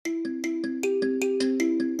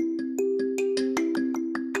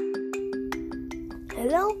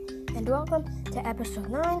Hello, and welcome to episode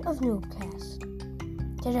 9 of Noobcast.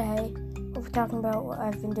 Today, we'll be talking about what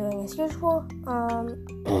I've been doing as usual.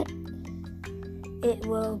 It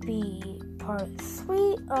will be part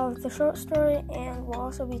 3 of the short story, and we'll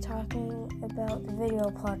also be talking about the video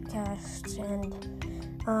podcast and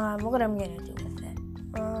what I'm going to do with it.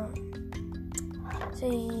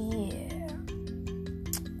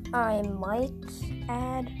 I might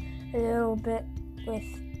add a little bit with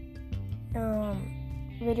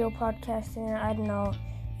video podcasting. I don't know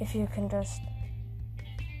if you can just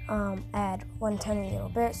add one tiny little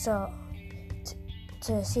bit, so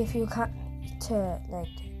to see if you can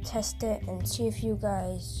test it and see if you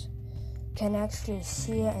guys can actually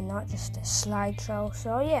see it and not just a slideshow.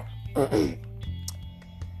 So yeah,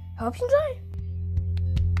 hope you enjoy.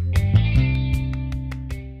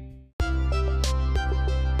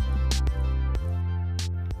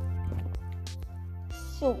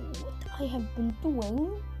 So what I have been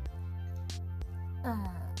doing,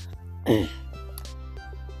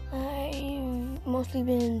 I've mostly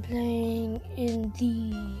been playing in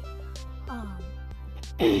the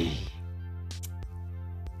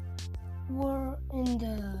in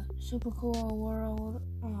the super cool world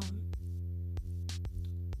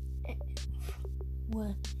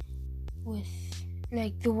with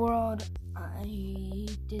like the world I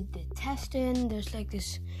did the test in. There's like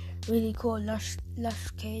this really cool lush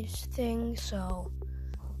caves thing, so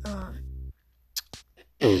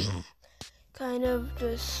kind of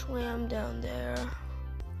just swam down there.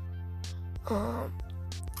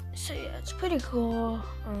 So yeah, it's pretty cool.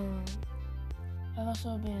 I've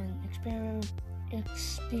also been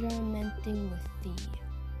experimenting with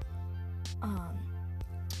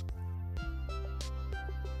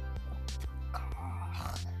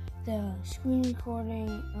the screen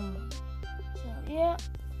recording. So yeah,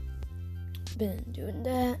 been doing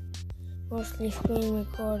that, mostly screen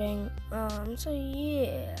recording. So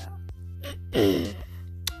yeah.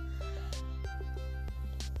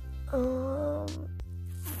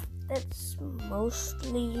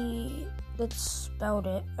 That's about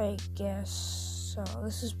it, I guess. So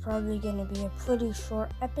this is probably gonna be a pretty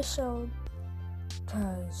short episode,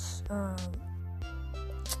 cause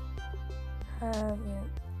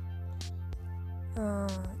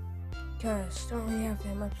don't really have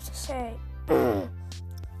that much to say.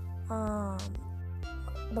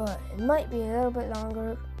 But it might be a little bit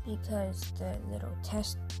longer because the little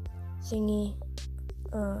test thingy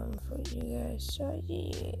for you guys. So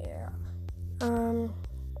yeah.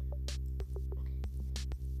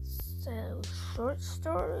 So short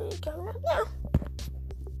story coming up now.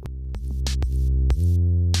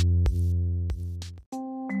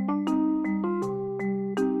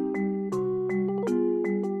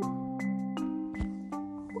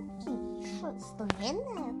 Short story in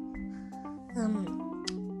there.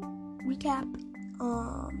 Recap.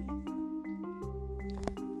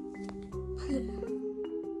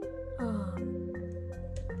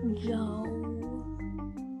 Joe,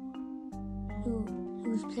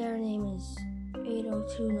 whose player name is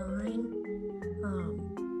 8029,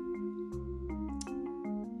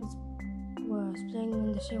 was playing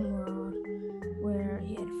in the same world where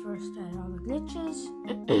he had first had all the glitches,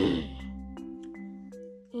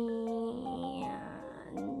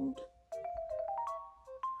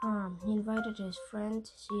 and he invited his friend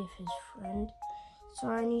to see if his friend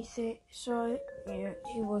saw anything. So yeah,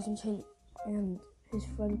 he wasn't, and his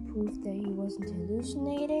friend proved that he wasn't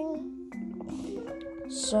hallucinating.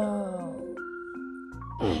 So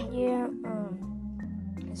yeah,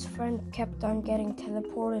 his friend kept on getting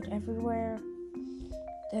teleported everywhere.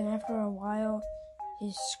 Then after a while,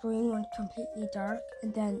 his screen went completely dark,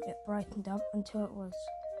 and then it brightened up until it was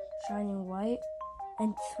shining white,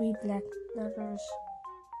 and 3 black letters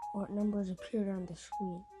or numbers appeared on the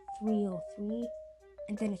screen. 303,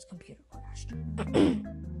 and then his computer crashed.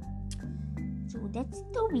 So that's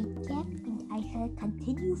the recap, and I shall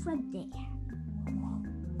continue from there.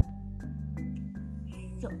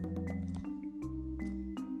 So,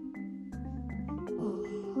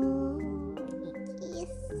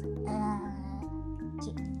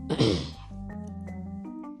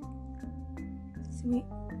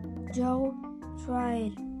 Joe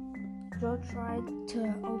tried to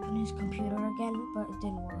open his computer again, but it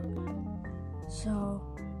didn't work. So,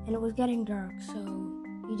 and it was getting dark, so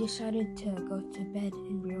he decided to go to bed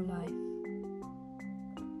in real life.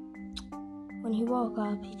 When he woke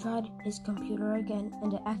up, he tried his computer again,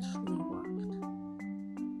 and it actually worked.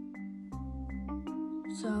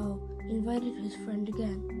 So he invited his friend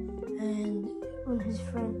again, and when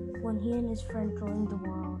he and his friend joined the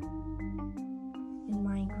world in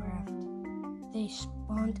Minecraft, they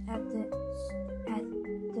spawned at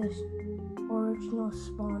the original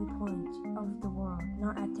spawn point of the world,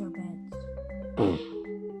 not at their beds.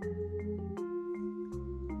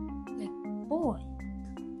 Boy,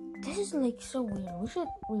 this is so weird. We should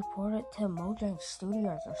report it to Mojang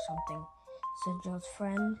Studios or something, said Joe's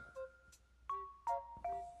friend.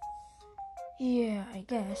 Yeah, I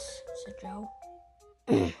guess, said Joe.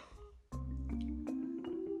 He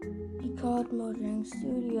called Mojang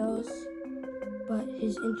Studios, but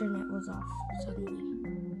his internet was off suddenly.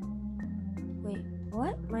 Wait,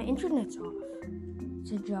 what? My internet's off,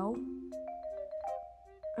 said Joe.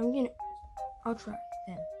 I'll try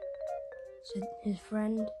then, said his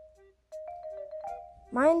friend.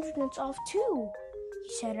 My internet's off too, he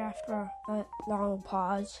said after a long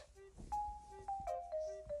pause.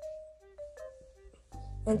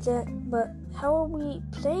 And then, but how are we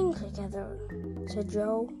playing together? Said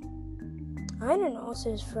Joe. I don't know,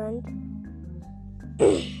 said his friend.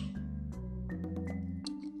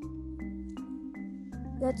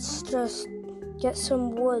 Let's just get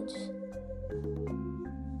some wood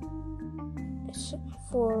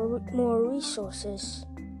for more resources,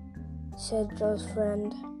 said Joe's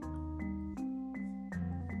friend.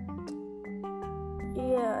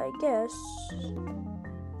 Yeah, I guess.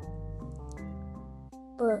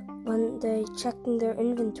 But when they checked in their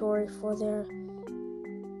inventory for their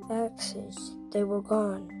axes, they were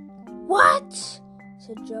gone. What?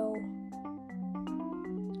 Said Joe.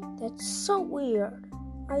 That's so weird.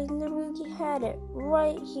 I literally had it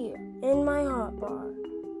right here in my hotbar.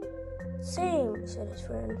 Same, said his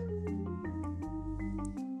friend.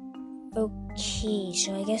 Okay,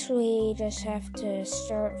 so I guess we just have to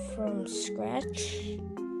start from scratch,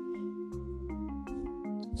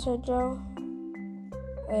 said Joe.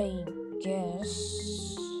 I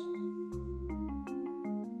guess.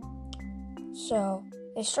 So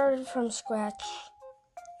they started from scratch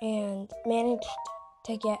and managed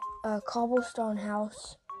to get a cobblestone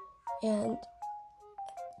house and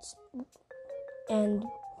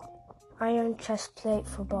iron chest plate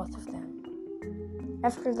for both of them.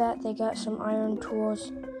 After that, they got some iron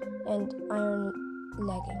tools and iron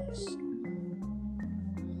leggings.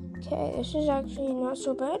 Okay, this is actually not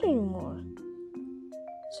so bad anymore,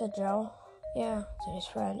 said Joe. Yeah, said his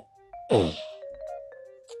friend.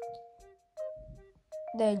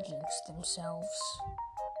 They jinxed themselves.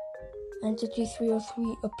 Entity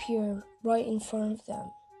 303 appeared right in front of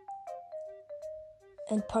them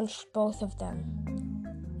and punched both of them.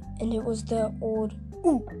 And it was the old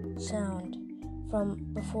ooh sound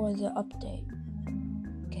from before the update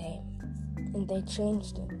came. And they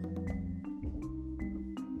changed it.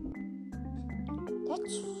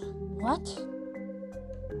 That's what?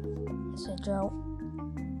 Said Joe.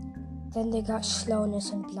 Then they got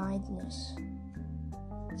slowness and blindness.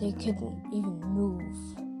 They couldn't even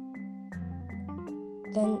move.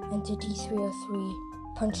 Then Entity 303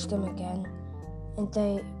 punched them again, and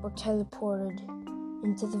they were teleported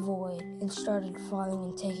into the void and started falling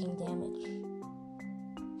and taking damage.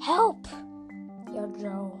 Help! Yelled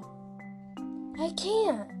Joe. I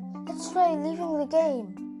can't! Let's try leaving the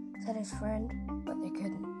game, said his friend, but they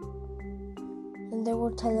couldn't. And they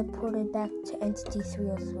were teleported back to Entity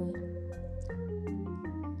 303.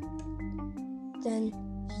 Then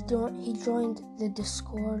he joined the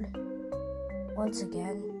Discord once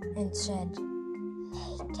again and said,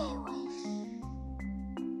 "Make a wish,"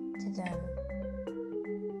 to them.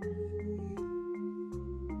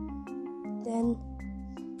 Then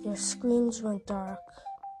their screens went dark,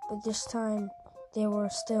 but this time they were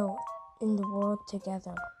still in the world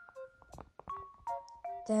together.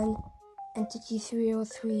 Then Entity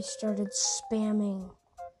 303 started spamming,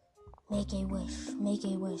 "Make a wish, make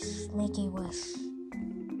a wish, make a wish,"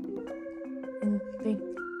 in big,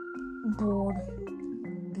 bold,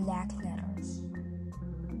 black letters.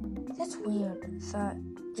 That's weird, thought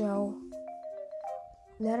Joe.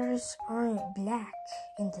 Letters aren't black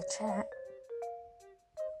in the chat.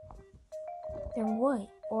 They're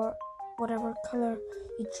white, or whatever color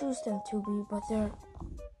you choose them to be, but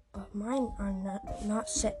mine are not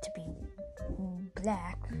set to be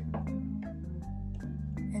black.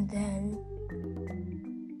 And then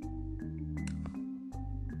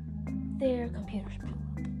their computers blew up.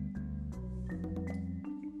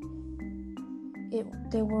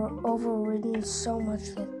 They were overridden so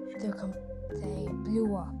much that they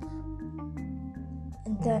blew up.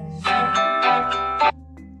 And then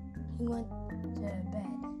he went to bed.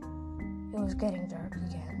 It was getting dark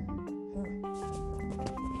again.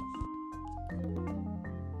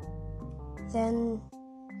 Then,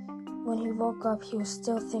 when he woke up, he was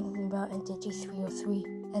still thinking about Entity 303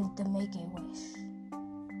 and the Make-A-Wish.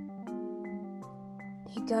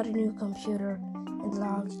 He got a new computer and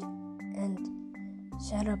logged and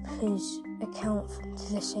set up his account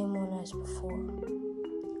to the same one as before.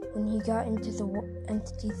 When he got into the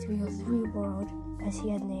Entity 303 world, as he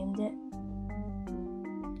had named it,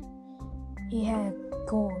 he had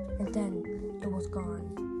gold, and then it was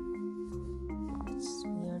gone. It's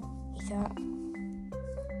weird, he thought.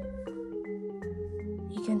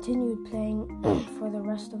 He continued playing for the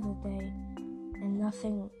rest of the day, and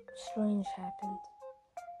nothing strange happened.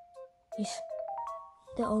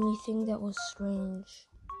 The only thing that was strange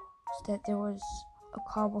was that there was a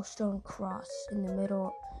cobblestone cross in the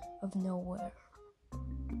middle of nowhere.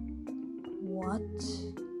 What?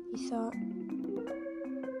 He thought.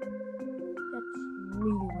 That's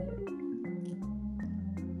really weird.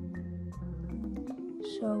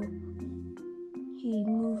 So he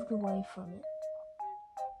moved away from it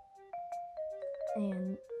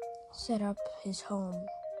and set up his home.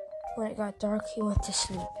 When it got dark, he went to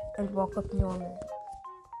sleep and woke up normal.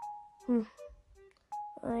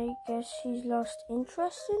 I guess he's lost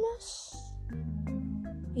interest in us,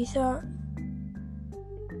 he thought.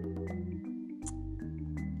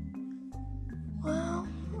 Well,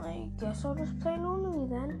 I guess I'll just play normally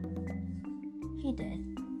then. He did.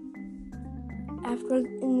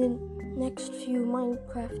 In the next few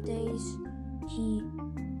Minecraft days, he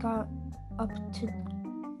got up to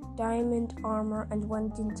diamond armor and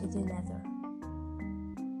went into the nether.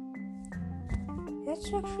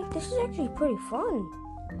 This is actually pretty fun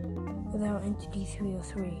without Entity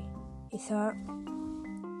 303, he thought.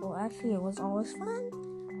 Well, actually it was always fun,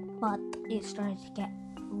 but it started to get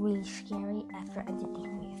really scary after Entity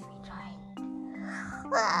 303 died.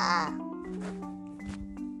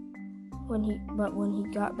 When he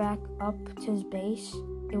got back up to his base,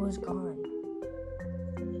 it was gone.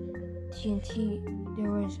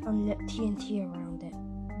 There was unlit TNT around it.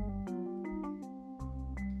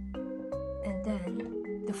 And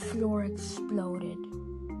then the floor exploded,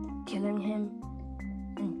 killing him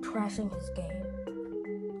and crashing his game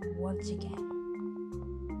once again.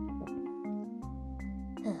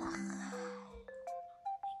 I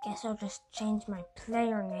guess I'll just change my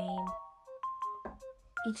player name.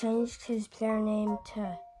 He changed his player name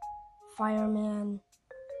to Fireman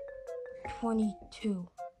 22.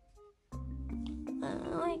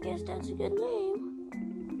 I guess that's a good name.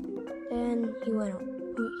 Then he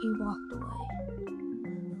walked away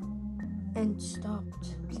and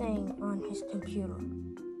stopped playing on his computer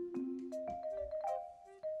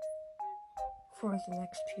for the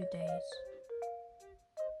next few days.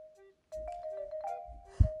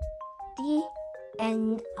 The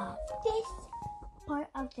end of this part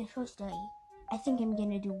of the short story. I think I'm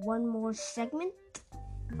gonna do one more segment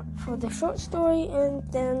for the short story, and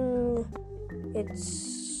then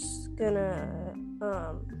it's gonna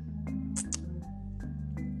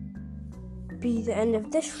be the end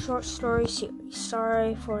of this short story series.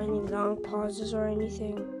 Sorry for any long pauses or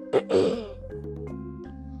anything.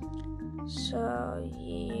 So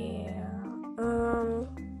yeah,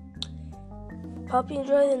 hope you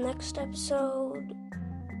enjoy the next episode,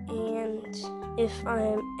 and if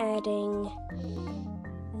I'm adding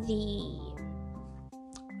the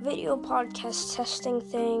video podcast testing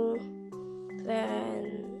thing,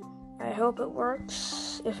 then I hope it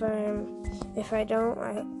works. If I don't,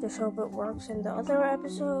 I just hope it works in the other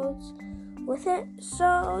episodes with it.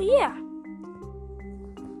 So yeah,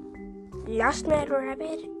 Lost Mad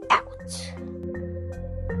Rabbit out.